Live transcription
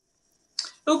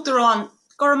Look thereon,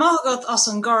 Goramagat as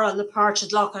an gora le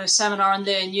parchid locha seminar and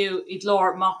lay new id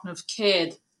lor machnav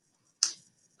cade.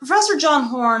 Professor John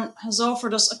Horn has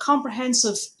offered us a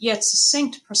comprehensive yet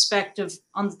succinct perspective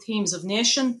on the themes of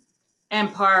nation,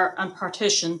 empire and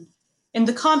partition in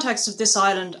the context of this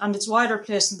island and its wider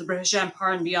place in the British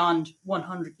Empire and beyond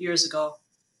 100 years ago.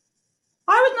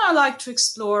 I would now like to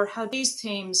explore how these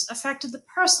themes affected the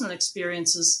personal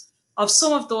experiences of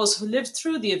some of those who lived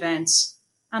through the events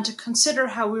and to consider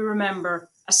how we remember,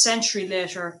 a century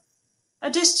later, a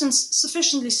distance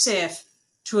sufficiently safe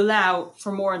to allow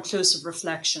for more inclusive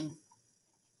reflection.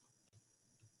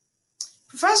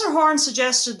 Professor Horn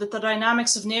suggested that the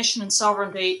dynamics of nation and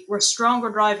sovereignty were stronger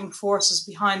driving forces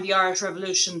behind the Irish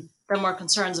Revolution than were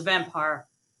concerns of empire.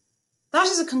 That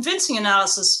is a convincing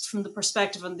analysis from the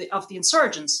perspective of the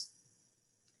insurgents.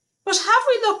 But have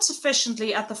we looked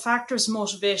sufficiently at the factors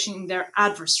motivating their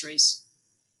adversaries?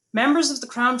 Members of the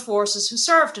Crown forces who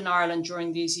served in Ireland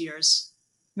during these years,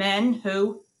 men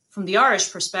who, from the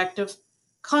Irish perspective,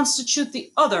 constitute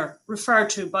the other referred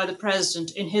to by the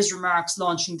President in his remarks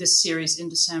launching this series in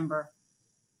December.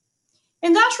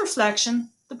 In that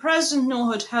reflection, the President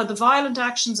noted how the violent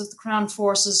actions of the Crown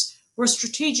forces were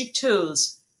strategic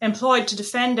tools employed to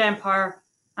defend empire,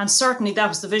 and certainly that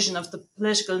was the vision of the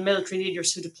political and military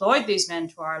leaders who deployed these men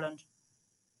to Ireland.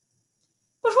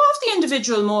 But what of the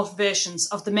individual motivations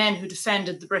of the men who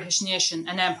defended the British nation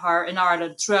and empire in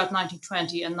Ireland throughout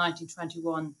 1920 and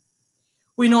 1921?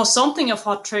 We know something of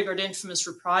what triggered infamous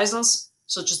reprisals,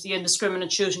 such as the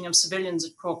indiscriminate shooting of civilians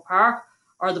at Croke Park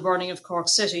or the burning of Cork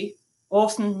City,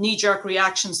 often knee-jerk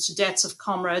reactions to deaths of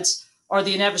comrades or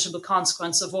the inevitable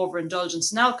consequence of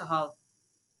overindulgence in alcohol.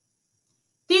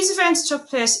 These events took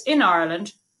place in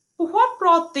Ireland, but what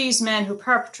brought these men who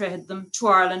perpetrated them to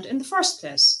Ireland in the first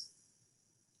place?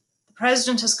 The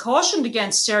President has cautioned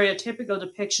against stereotypical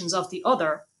depictions of the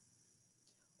other.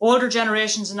 Older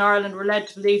generations in Ireland were led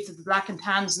to believe that the Black and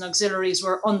Tans and auxiliaries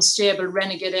were unstable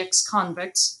renegade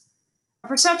ex-convicts, a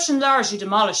perception largely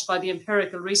demolished by the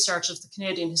empirical research of the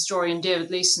Canadian historian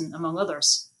David Leeson, among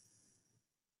others.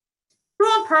 Their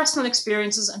own personal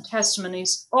experiences and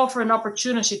testimonies offer an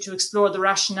opportunity to explore the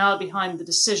rationale behind the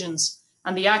decisions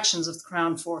and the actions of the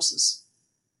Crown forces.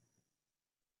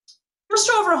 Just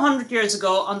over 100 years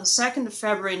ago, on the 2nd of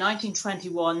February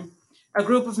 1921, a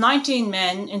group of 19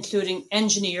 men, including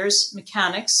engineers,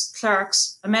 mechanics,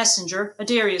 clerks, a messenger, a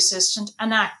dairy assistant,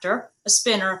 an actor, a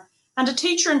spinner, and a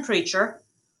teacher and preacher,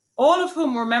 all of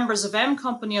whom were members of M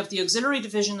Company of the Auxiliary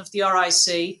Division of the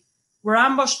RIC, were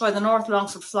ambushed by the North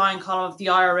Longford flying column of the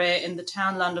IRA in the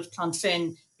townland of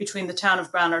Clonfin between the town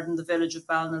of Brannard and the village of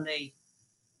Ballinallee.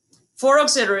 4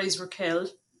 auxiliaries were killed,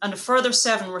 and a further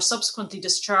 7 were subsequently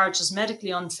discharged as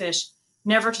medically unfit,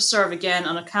 never to serve again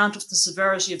on account of the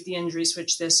severity of the injuries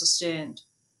which they sustained.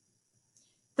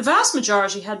 The vast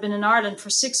majority had been in Ireland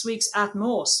for 6 weeks at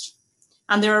most,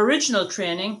 and their original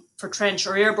training for trench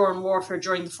or airborne warfare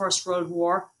during the First World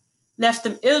War left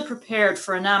them ill-prepared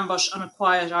for an ambush on a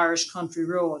quiet Irish country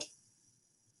road.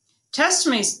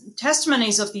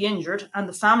 Testimonies of the injured and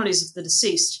the families of the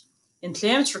deceased in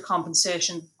claims for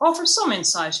compensation offer some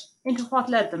insight into what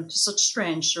led them to such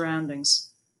strange surroundings.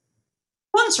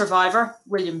 One survivor,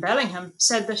 William Bellingham,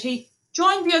 said that he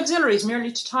joined the auxiliaries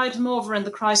merely to tide him over in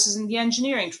the crisis in the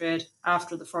engineering trade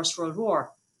after the First World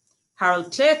War.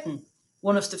 Harold Clayton,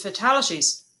 one of the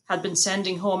fatalities, had been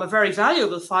sending home a very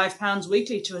valuable £5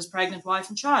 weekly to his pregnant wife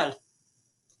and child.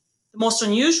 The most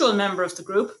unusual member of the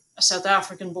group, a South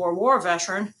African Boer War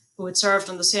veteran who had served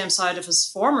on the same side of his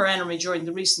former enemy during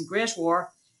the recent Great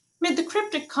War, made the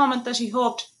cryptic comment that he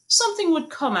hoped something would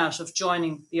come out of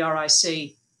joining the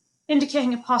RIC,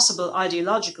 indicating a possible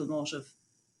ideological motive,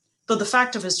 though the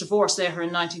fact of his divorce later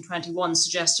in 1921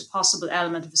 suggests a possible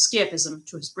element of escapism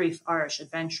to his brief Irish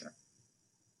adventure.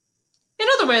 In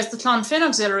other ways, the Clonfin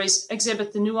auxiliaries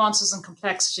exhibit the nuances and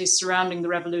complexities surrounding the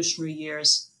revolutionary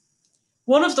years.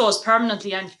 One of those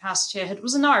permanently incapacitated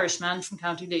was an Irishman from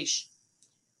County Laois,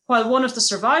 while one of the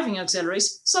surviving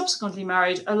auxiliaries subsequently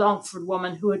married a Longford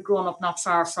woman who had grown up not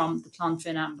far from the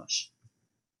Clonfin ambush.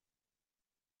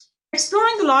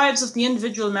 Exploring the lives of the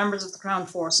individual members of the Crown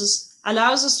forces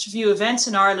allows us to view events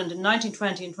in Ireland in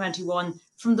 1920 and 21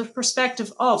 from the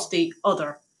perspective of the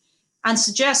other, and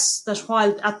suggests that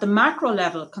while at the macro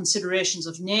level considerations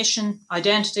of nation,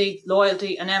 identity,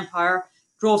 loyalty and empire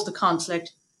drove the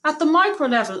conflict, at the micro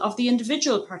level of the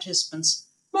individual participants,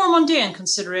 more mundane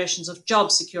considerations of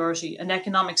job security and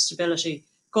economic stability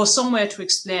go some way to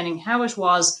explaining how it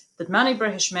was that many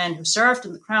British men who served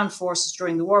in the Crown forces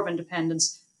during the War of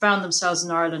Independence found themselves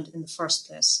in Ireland in the first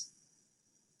place.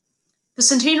 The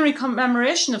centenary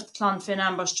commemoration of the Clonfin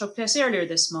ambush took place earlier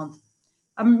this month,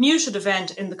 a muted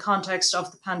event in the context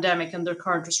of the pandemic and the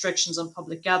current restrictions on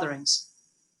public gatherings.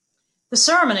 The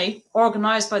ceremony,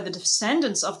 organised by the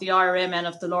descendants of the IRA men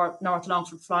of the North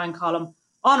Longford Flying Column,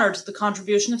 honoured the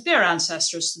contribution of their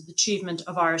ancestors to the achievement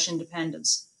of Irish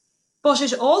independence. But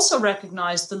it also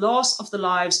recognised the loss of the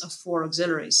lives of 4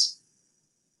 auxiliaries.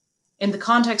 In the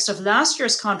context of last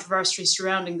year's controversy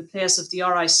surrounding the place of the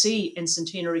RIC in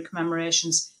centenary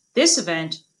commemorations, this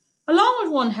event, along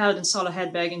with one held in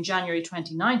Soloheadbeg in January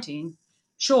 2019,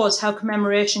 shows how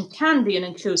commemoration can be an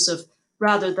inclusive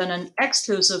rather than an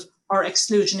exclusive or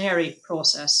exclusionary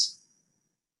process.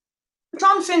 The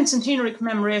Clonfin centenary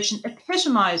commemoration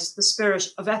epitomised the spirit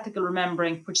of ethical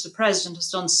remembering which the President has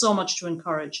done so much to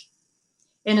encourage.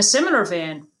 In a similar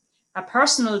vein, a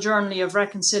personal journey of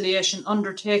reconciliation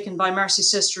undertaken by Mercy's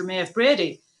sister Maeve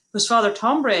Brady, whose father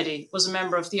Tom Brady was a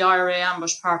member of the IRA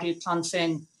ambush party at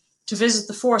Clonfin, to visit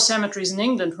the 4 cemeteries in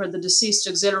England where the deceased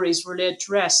auxiliaries were laid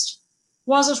to rest,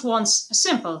 was at once a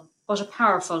simple but a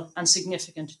powerful and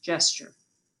significant gesture.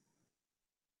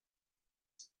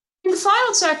 In the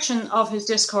final section of his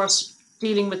discourse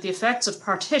dealing with the effects of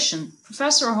partition,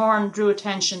 Professor Horne drew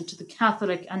attention to the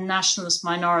Catholic and nationalist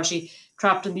minority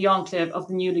trapped in the enclave of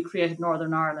the newly created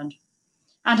Northern Ireland,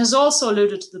 and has also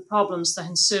alluded to the problems that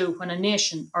ensue when a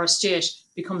nation or a state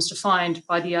becomes defined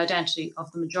by the identity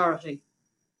of the majority.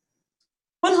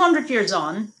 100 years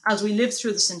on, as we live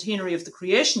through the centenary of the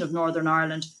creation of Northern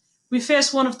Ireland, we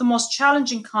face one of the most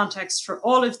challenging contexts for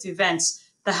all of the events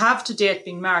that have to date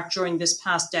been marked during this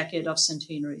past decade of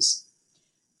centenaries.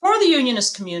 For the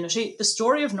Unionist community, the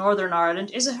story of Northern Ireland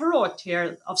is a heroic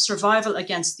tale of survival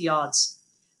against the odds.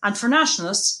 And for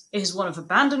nationalists, it is one of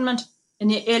abandonment,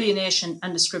 alienation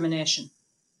and discrimination.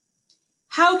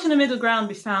 How can a middle ground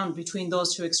be found between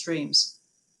those 2 extremes?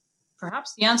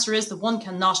 Perhaps the answer is that one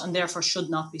cannot and therefore should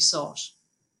not be sought.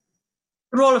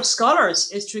 The role of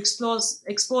scholars is to expose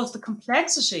the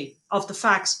complexity of the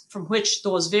facts from which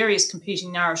those various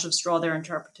competing narratives draw their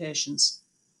interpretations.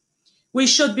 We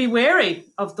should be wary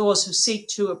of those who seek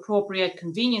to appropriate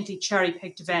conveniently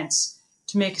cherry-picked events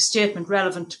to make a statement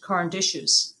relevant to current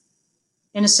issues.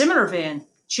 In a similar vein,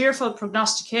 cheerful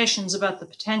prognostications about the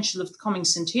potential of the coming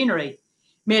centenary,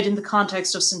 made in the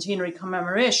context of centenary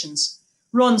commemorations,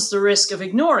 runs the risk of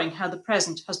ignoring how the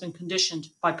present has been conditioned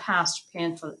by past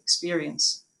painful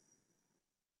experience.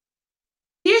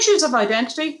 The issues of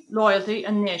identity, loyalty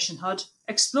and nationhood,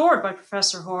 explored by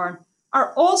Professor Horne,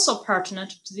 are also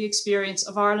pertinent to the experience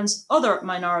of Ireland's other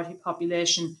minority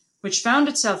population, which found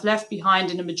itself left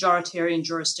behind in a majoritarian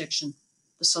jurisdiction,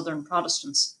 the Southern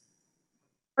Protestants.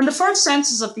 When the first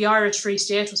census of the Irish Free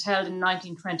State was held in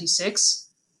 1926,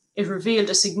 it revealed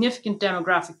a significant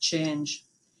demographic change.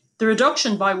 The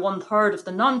reduction by 1/3 of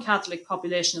the non-Catholic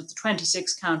population of the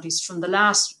 26 counties from the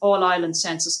last all-island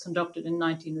census conducted in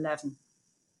 1911.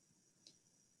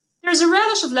 There is a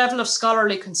relative level of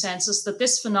scholarly consensus that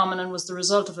this phenomenon was the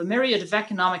result of a myriad of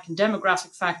economic and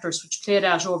demographic factors which played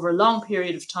out over a long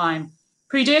period of time,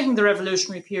 predating the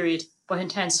revolutionary period but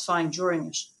intensifying during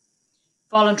it.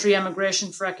 Voluntary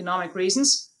emigration for economic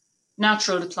reasons,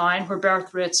 natural decline where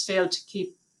birth rates failed to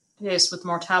keep pace with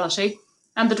mortality,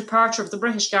 and the departure of the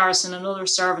British garrison and other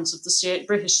servants of the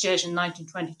British state in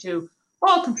 1922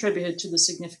 all contributed to the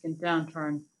significant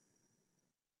downturn.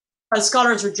 While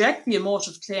scholars reject the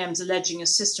emotive claims alleging a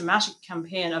systematic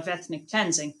campaign of ethnic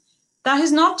cleansing, that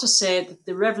is not to say that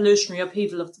the revolutionary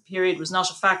upheaval of the period was not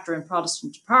a factor in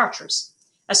Protestant departures,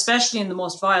 especially in the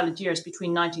most violent years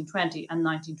between 1920 and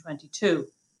 1922.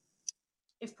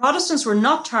 If Protestants were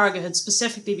not targeted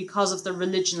specifically because of their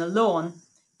religion alone,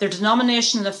 their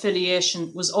denominational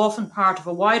affiliation was often part of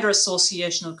a wider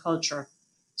associational culture,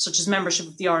 such as membership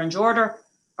of the Orange Order,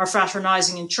 or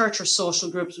fraternising in church or social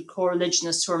groups with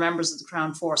co-religionists who are members of the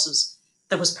Crown Forces,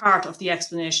 that was part of the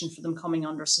explanation for them coming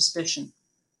under suspicion.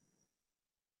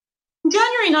 In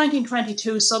January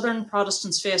 1922, Southern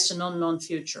Protestants faced an unknown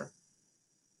future.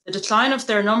 The decline of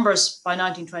their numbers by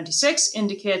 1926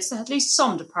 indicates that at least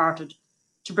some departed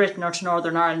to Britain or to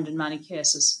Northern Ireland in many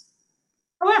cases.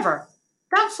 However,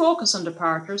 that focus on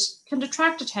departures can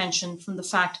detract attention from the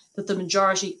fact that the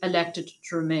majority elected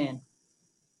to remain.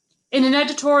 In an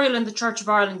editorial in the Church of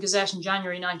Ireland Gazette in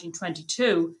January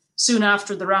 1922, soon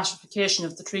after the ratification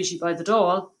of the treaty by the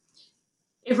Dáil,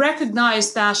 it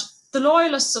recognised that the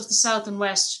loyalists of the South and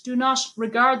West do not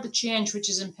regard the change which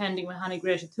is impending with any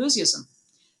great enthusiasm,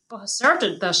 but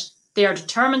asserted that they are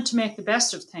determined to make the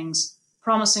best of things,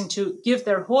 promising to give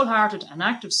their wholehearted and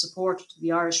active support to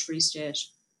the Irish Free State.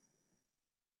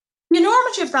 The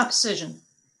enormity of that decision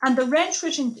and the wrench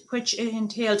which it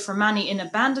entailed for many in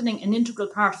abandoning an integral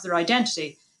part of their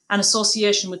identity and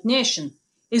association with nation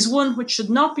is one which should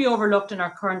not be overlooked in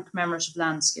our current commemorative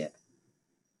landscape.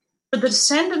 For the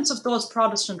descendants of those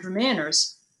Protestant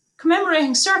Remainers,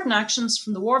 commemorating certain actions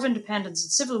from the War of Independence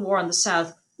and Civil War in the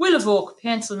South will evoke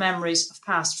painful memories of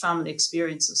past family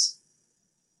experiences.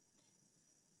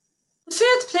 The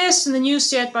faith placed in the new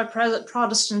state by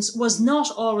Protestants was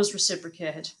not always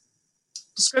reciprocated.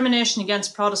 Discrimination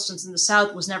against Protestants in the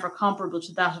South was never comparable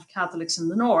to that of Catholics in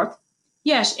the North.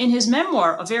 Yet, in his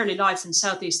memoir of early life in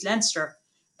South East Leinster,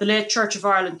 the late Church of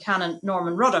Ireland canon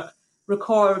Norman Ruddock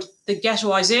recalled the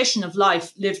ghettoisation of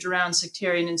life lived around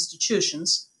sectarian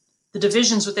institutions, the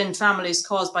divisions within families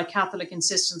caused by Catholic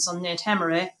insistence on Nate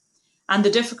Hemere, and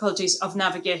the difficulties of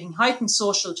navigating heightened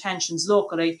social tensions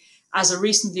locally as a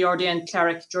recently ordained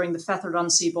cleric during the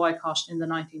Fethard-on-Sea boycott in the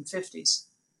 1950s.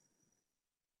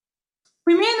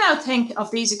 We may now think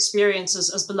of these experiences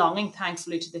as belonging,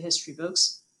 thankfully, to the history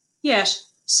books, yet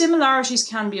similarities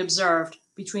can be observed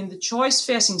between the choice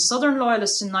facing Southern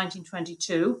loyalists in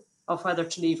 1922 of whether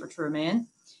to leave or to remain,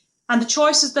 and the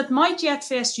choices that might yet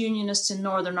face Unionists in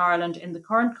Northern Ireland in the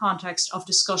current context of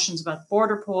discussions about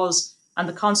border polls and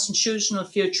the constitutional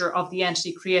future of the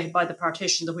entity created by the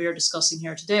partition that we are discussing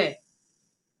here today.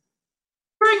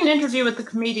 During an interview with the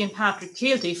comedian Patrick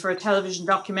Keelty for a television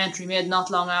documentary made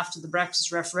not long after the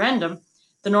Brexit referendum,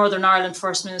 the Northern Ireland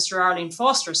First Minister Arlene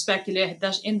Foster speculated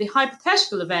that in the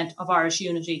hypothetical event of Irish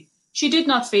unity, she did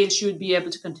not feel she would be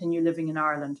able to continue living in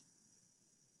Ireland.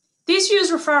 These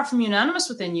views were far from unanimous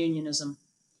within unionism.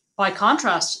 By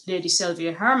contrast, Lady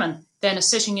Sylvia Herman, then a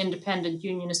sitting independent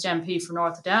unionist MP for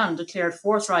North Down, declared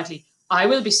forthrightly, "I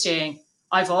will be staying.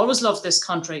 I've always loved this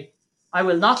country. I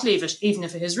will not leave it, even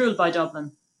if it is ruled by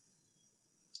Dublin."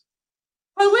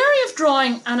 While wary of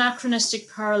drawing anachronistic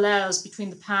parallels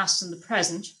between the past and the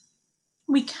present,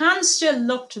 we can still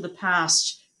look to the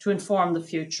past to inform the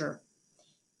future.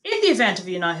 In the event of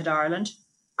a united Ireland,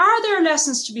 are there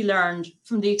lessons to be learned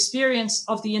from the experience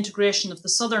of the integration of the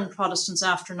Southern Protestants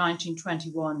after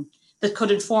 1921 that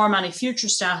could inform any future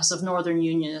status of Northern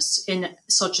Unionists in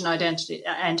such an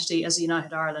entity as a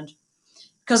united Ireland?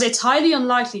 Because it's highly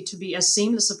unlikely to be as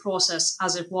seamless a process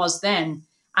as it was then,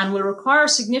 and will require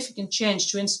significant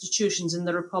change to institutions in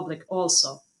the Republic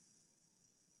also.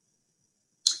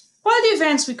 While the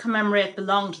events we commemorate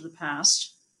belong to the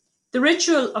past, the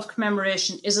ritual of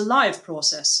commemoration is a live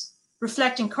process,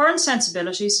 reflecting current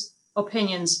sensibilities,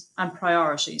 opinions, and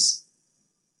priorities.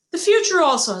 The future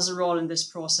also has a role in this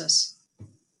process.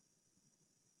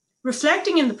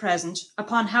 Reflecting in the present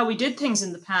upon how we did things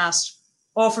in the past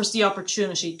offers the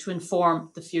opportunity to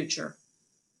inform the future.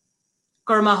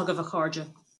 Gur maith agam a chairde.